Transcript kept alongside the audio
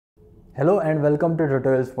Hello and welcome to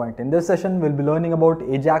Tutorials Point. In this session, we'll be learning about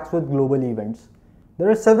Ajax with global events. There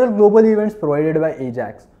are several global events provided by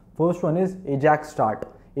Ajax. First one is Ajax Start.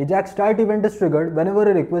 Ajax Start event is triggered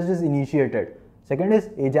whenever a request is initiated. Second is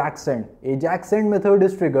Ajax Send. Ajax Send method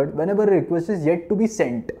is triggered whenever a request is yet to be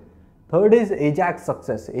sent. Third is Ajax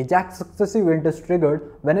Success. Ajax Success event is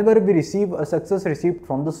triggered whenever we receive a success received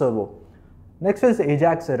from the server. Next is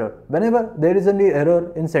Ajax error. Whenever there is any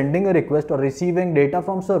error in sending a request or receiving data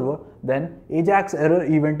from server, then Ajax error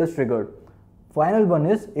event is triggered. Final one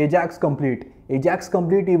is Ajax complete. Ajax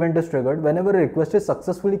complete event is triggered whenever a request is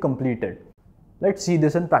successfully completed. Let's see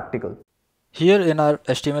this in practical. Here in our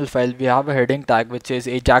HTML file, we have a heading tag which says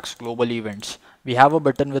Ajax global events. We have a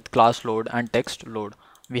button with class load and text load.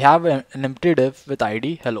 We have an empty div with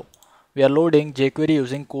ID hello. We are loading jQuery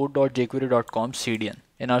using code.jquery.com CDN.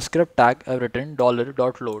 In our script tag, I've written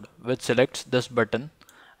 $.load, which selects this button,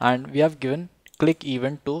 and we have given click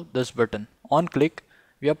event to this button. On click,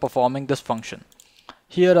 we are performing this function.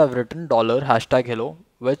 Here I've written $hello,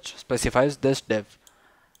 which specifies this div,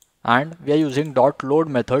 and we are using .load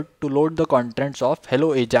method to load the contents of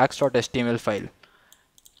hello-ajax.html file.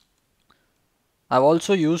 I've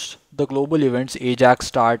also used the global events Ajax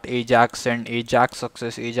Start, Ajax Send, Ajax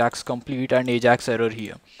Success, Ajax Complete, and Ajax Error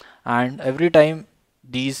here. And every time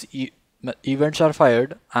these events are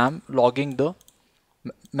fired, I'm logging the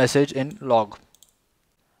message in log.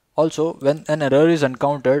 Also, when an error is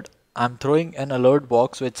encountered, I'm throwing an alert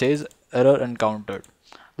box which says error encountered.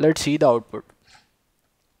 Let's see the output.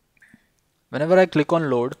 Whenever I click on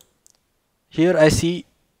load, here I see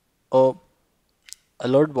a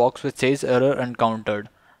alert box which says error encountered.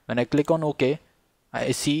 When I click on OK,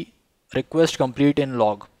 I see request complete in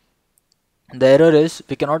log. The error is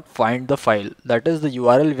we cannot find the file, that is the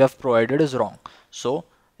URL we have provided is wrong. So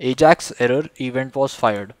Ajax error event was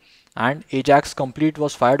fired, and Ajax complete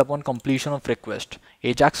was fired upon completion of request.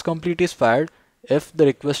 Ajax complete is fired if the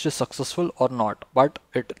request is successful or not, but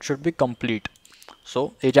it should be complete.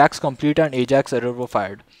 So Ajax complete and Ajax error were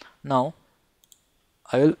fired. Now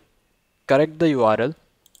I will correct the URL.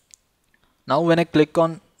 Now when I click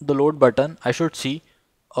on the load button, I should see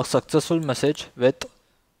a successful message with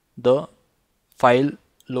the file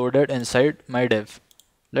loaded inside my div.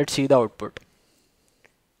 Let's see the output.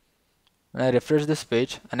 When I refresh this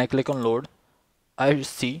page and I click on load, I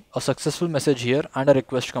see a successful message here and a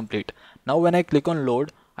request complete. Now when I click on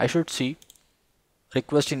load, I should see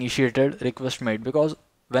request initiated, request made, because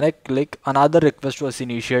when I click, another request was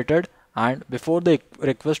initiated, and before the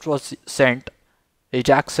request was sent,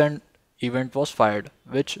 Ajax send event was fired,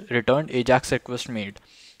 which returned Ajax request made,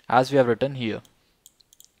 as we have written here.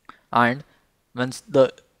 And once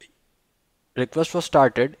the request was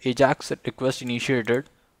started, Ajax request initiated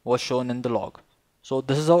was shown in the log. So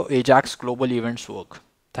this is how Ajax global events work.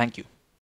 Thank you.